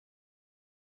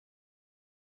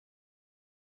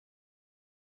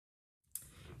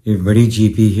Hey everybody,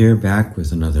 GP here, back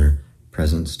with another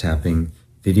presence tapping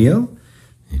video.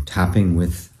 And tapping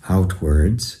without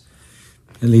words.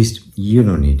 At least you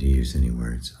don't need to use any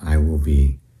words. I will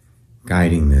be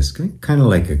guiding this, kind of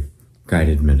like a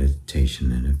guided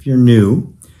meditation. And if you're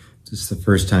new, this is the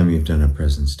first time you've done a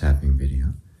presence tapping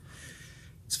video.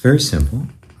 It's very simple.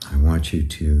 I want you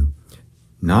to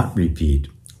not repeat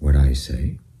what I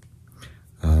say,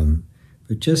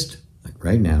 but just like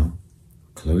right now,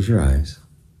 close your eyes.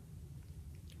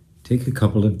 Take a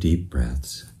couple of deep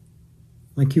breaths,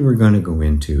 like you were going to go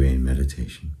into a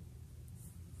meditation.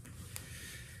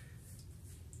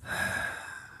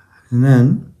 And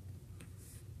then,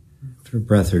 after a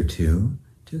breath or two,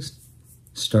 just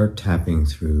start tapping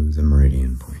through the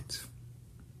meridian points.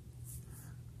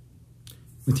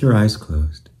 With your eyes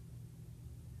closed.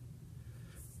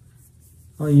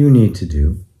 All you need to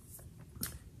do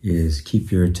is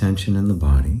keep your attention in the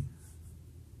body.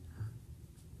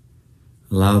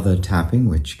 Allow the tapping,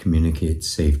 which communicates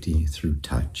safety through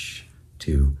touch,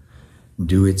 to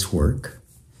do its work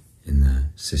in the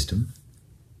system,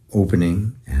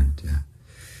 opening and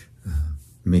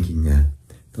making the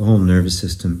whole nervous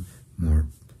system more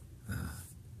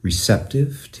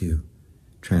receptive to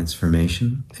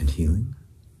transformation and healing.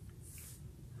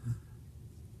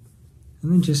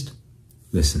 And then just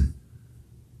listen.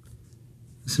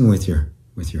 Listen with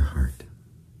your heart.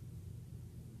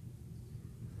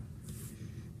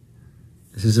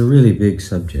 This is a really big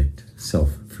subject,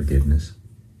 self-forgiveness.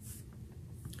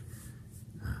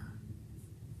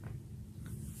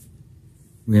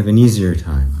 We have an easier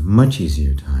time, a much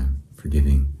easier time,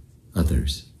 forgiving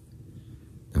others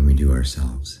than we do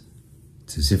ourselves.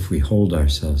 It's as if we hold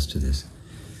ourselves to this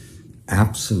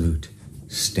absolute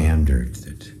standard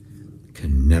that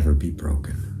can never be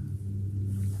broken.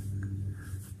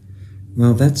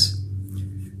 Well, that's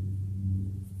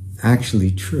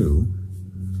actually true.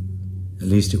 At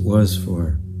least it was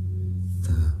for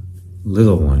the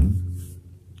little one,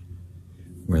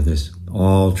 where this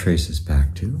all traces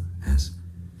back to, as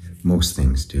most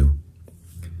things do,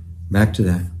 back to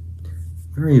that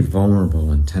very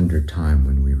vulnerable and tender time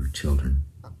when we were children.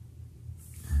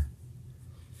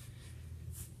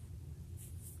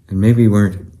 And maybe we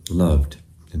weren't loved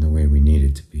in the way we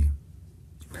needed to be.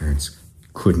 Parents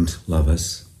couldn't love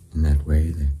us in that way.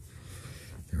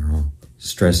 They were all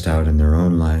stressed out in their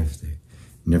own life. They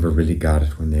never really got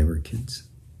it when they were kids.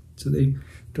 So they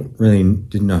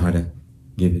didn't know how to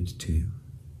give it to you.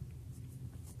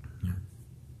 Yeah.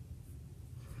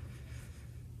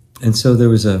 And so there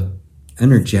was a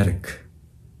energetic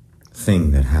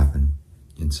thing that happened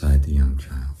inside the young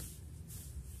child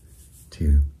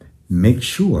to make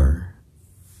sure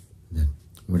that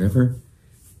whatever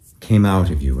came out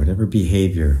of you, whatever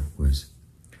behavior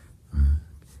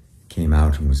came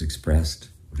out and was expressed,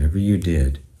 whatever you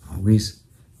did, always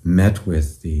met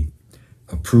with the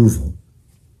approval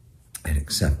and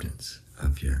acceptance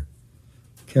of your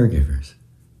caregivers.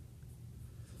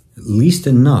 At least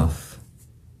enough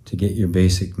to get your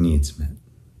basic needs met.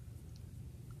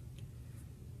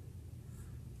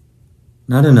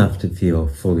 Not enough to feel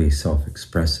fully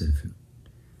self-expressive and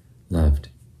loved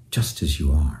just as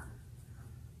you are.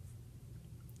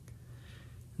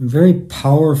 A very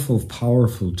powerful,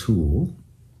 powerful tool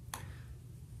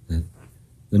that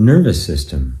the nervous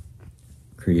system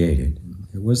created.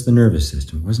 It was the nervous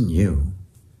system, it wasn't you.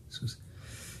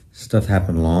 Stuff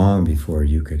happened long before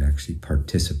you could actually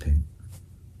participate.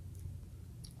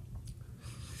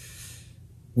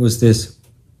 Was this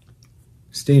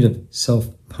state of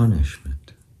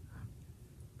self-punishment.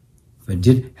 If I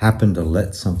did happen to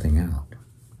let something out,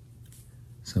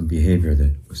 some behavior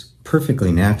that was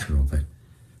perfectly natural but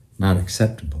not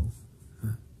acceptable,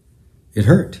 it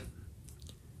hurt.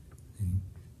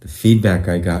 The feedback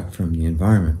I got from the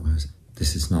environment was,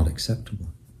 this is not acceptable.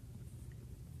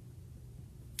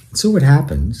 And so what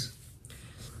happens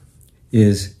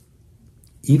is,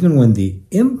 even when the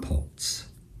impulse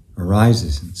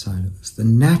arises inside of us, the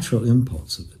natural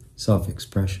impulse of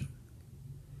self-expression,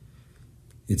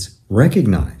 it's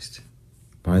recognized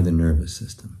by the nervous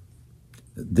system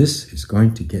that this is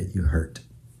going to get you hurt.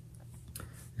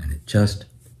 And it just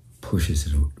pushes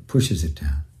it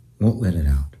down, won't let it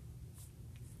out.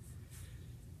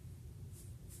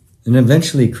 And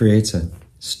eventually creates a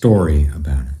story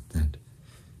about it,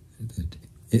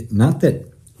 not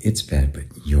that it's bad, but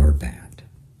you're bad.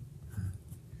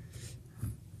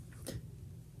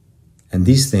 And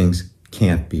these things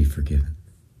can't be forgiven.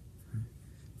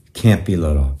 Can't be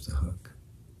let off the hook.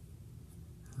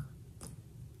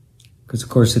 Because of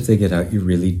course, if they get out, you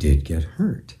really did get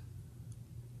hurt.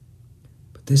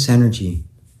 But this energy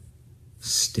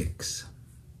sticks.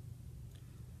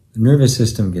 The nervous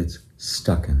system gets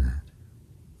stuck in that,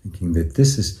 thinking that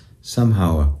this is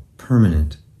somehow a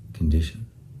permanent condition.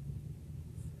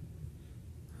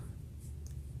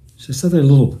 There's this other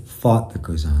little thought that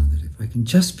goes on, that if I can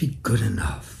just be good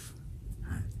enough,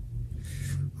 right,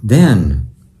 then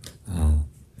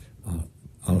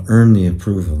I'll earn the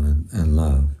approval and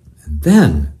love, and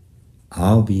then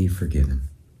I'll be forgiven.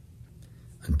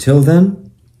 Until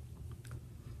then,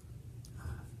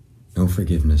 no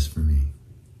forgiveness for me.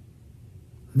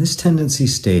 And this tendency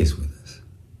stays with us.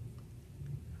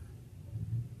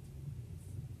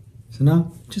 So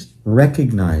now, just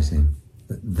recognizing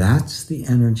that that's the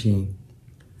energy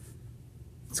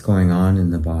that's going on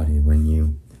in the body when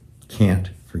you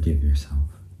can't forgive yourself.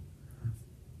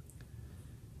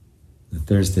 That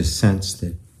there's this sense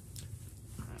that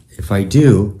if I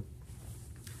do,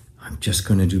 I'm just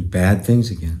going to do bad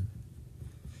things again.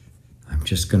 I'm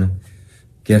just going to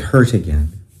get hurt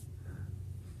again.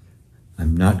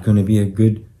 I'm not going to be a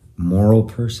good moral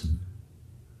person.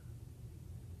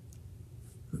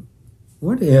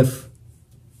 What if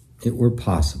it were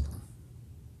possible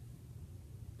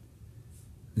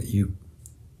that you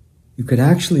could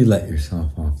actually let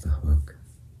yourself off the hook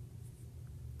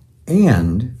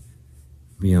and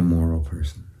be a moral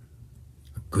person,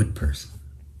 a good person?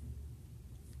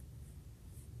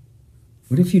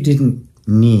 What if you didn't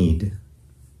need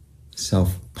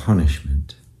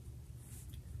self-punishment,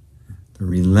 the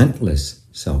relentless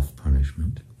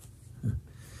self-punishment,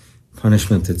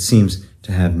 punishment that seems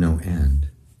to have no end,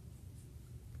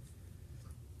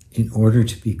 in order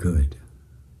to be good?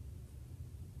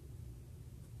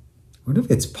 What if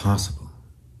it's possible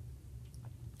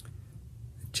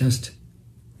that just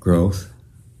growth,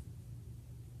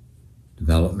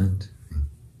 development,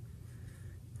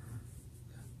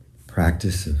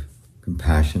 practice of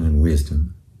compassion and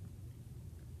wisdom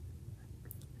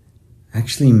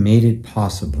actually made it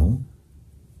possible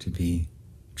to be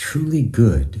truly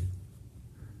good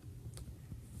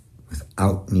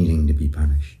without needing to be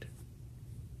punished?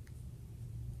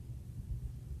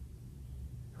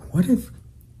 What if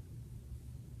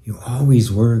you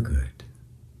always were good?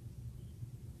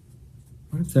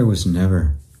 What if there was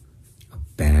never a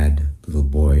bad little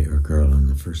boy or girl in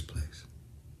the first place?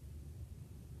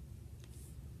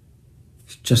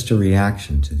 It's just a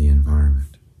reaction to the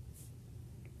environment.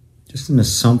 Just an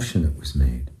assumption that was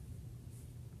made.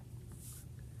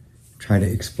 Try to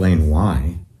explain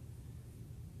why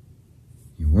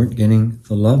you weren't getting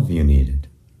the love you needed.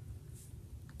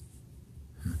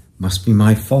 Must be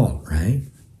my fault, right?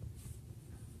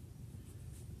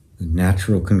 The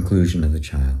natural conclusion of the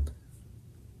child.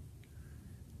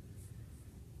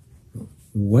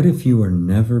 What if you were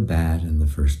never bad in the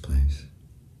first place?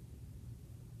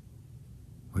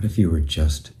 What if you were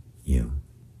just you?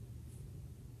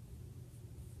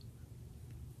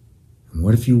 And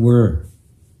what if you were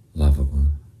lovable,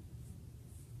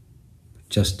 but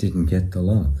just didn't get the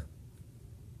love?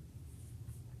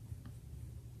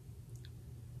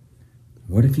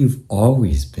 What if you've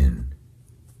always been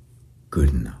good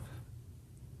enough?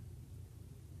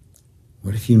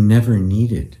 What if you never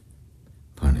needed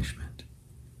punishment?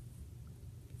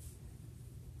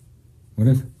 What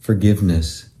if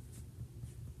forgiveness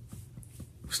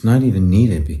was not even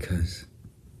needed because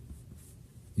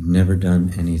you've never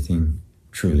done anything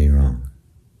truly wrong?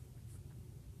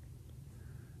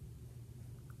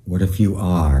 What if you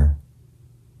are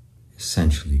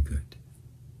essentially good?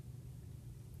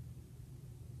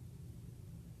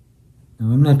 Now,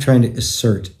 I'm not trying to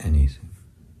assert anything.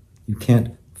 You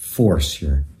can't force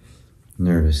your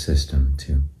nervous system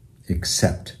to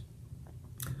accept.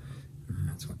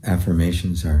 That's why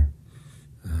affirmations are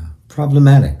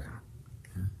problematic.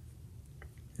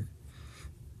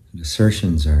 And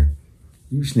assertions are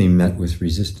usually met with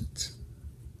resistance.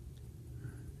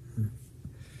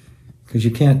 Because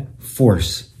you can't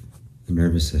force the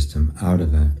nervous system out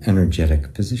of an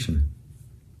energetic position.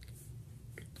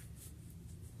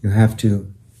 You have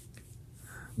to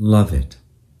love it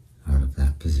out of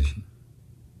that position.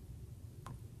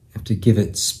 You have to give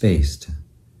it space to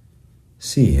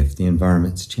see if the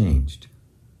environment's changed.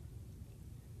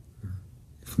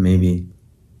 If maybe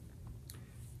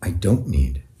I don't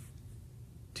need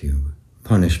to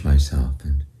punish myself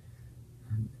and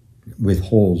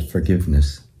withhold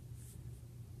forgiveness.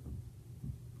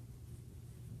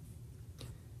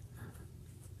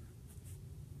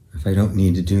 If I don't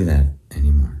need to do that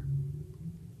anymore.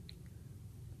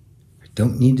 I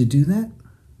don't need to do that.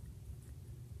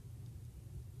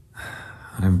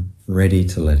 I'm ready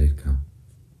to let it go.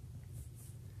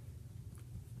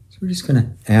 So we're just going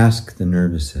to ask the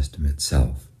nervous system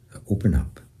itself to open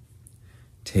up,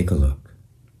 take a look.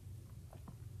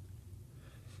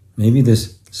 Maybe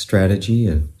this strategy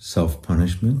of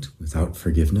self-punishment without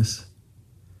forgiveness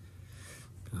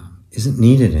isn't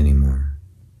needed anymore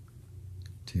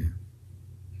to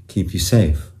keep you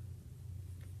safe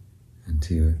and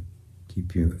to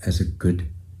keep you as a good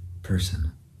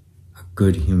person, a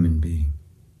good human being.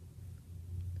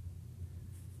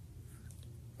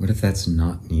 What if that's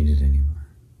not needed anymore?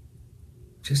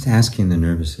 Just asking the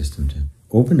nervous system to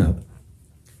open up,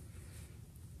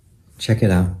 check it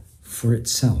out for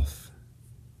itself.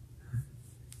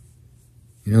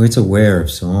 You know, it's aware of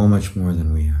so much more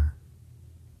than we are.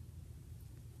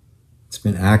 It's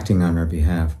been acting on our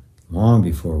behalf long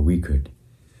before we could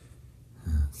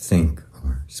think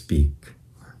or speak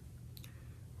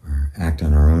or act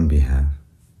on our own behalf.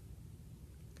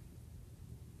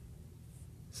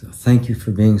 So thank you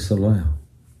for being so loyal.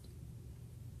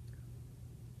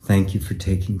 Thank you for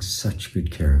taking such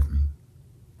good care of me.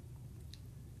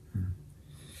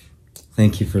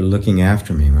 Thank you for looking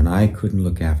after me when I couldn't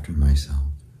look after myself.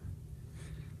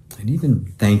 And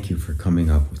even thank you for coming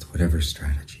up with whatever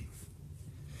strategy.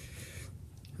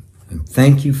 And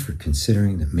thank you for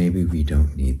considering that maybe we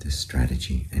don't need this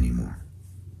strategy anymore.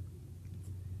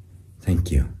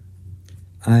 Thank you.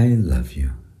 I love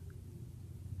you.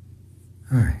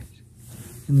 All right.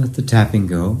 And let the tapping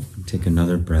go. Take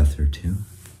another breath or two.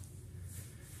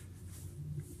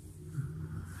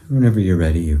 Whenever you're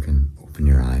ready, you can open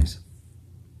your eyes.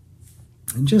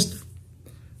 And just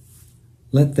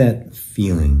let that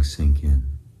feeling sink in.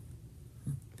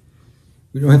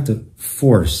 We don't have to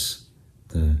force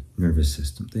the nervous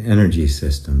system, the energy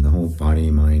system, the whole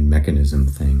body-mind mechanism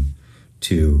thing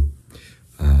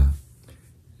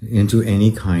into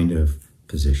any kind of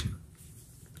position.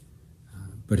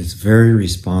 But it's very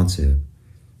responsive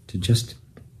to just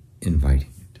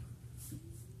inviting it.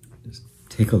 Just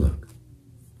take a look.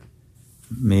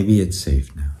 Maybe it's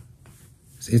safe now.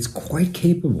 It's quite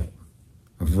capable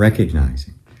of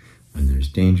recognizing when there's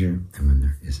danger and when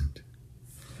there isn't.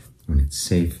 When it's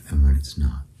safe and when it's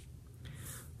not.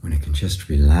 When it can just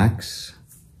relax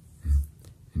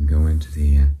and go into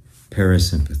the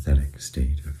parasympathetic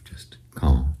state of just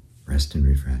calm, rest and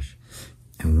refresh.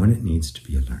 And when it needs to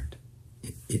be alert.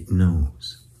 It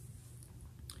knows.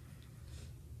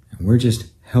 And we're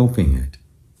just helping it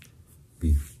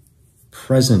be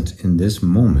present in this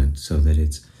moment so that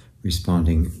it's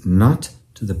responding not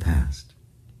to the past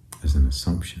as an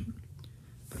assumption,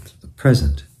 but to the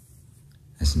present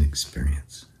as an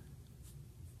experience.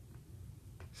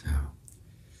 So,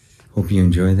 hope you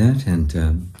enjoy that,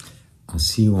 and I'll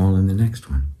see you all in the next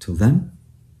one. Till then,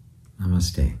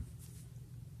 namaste.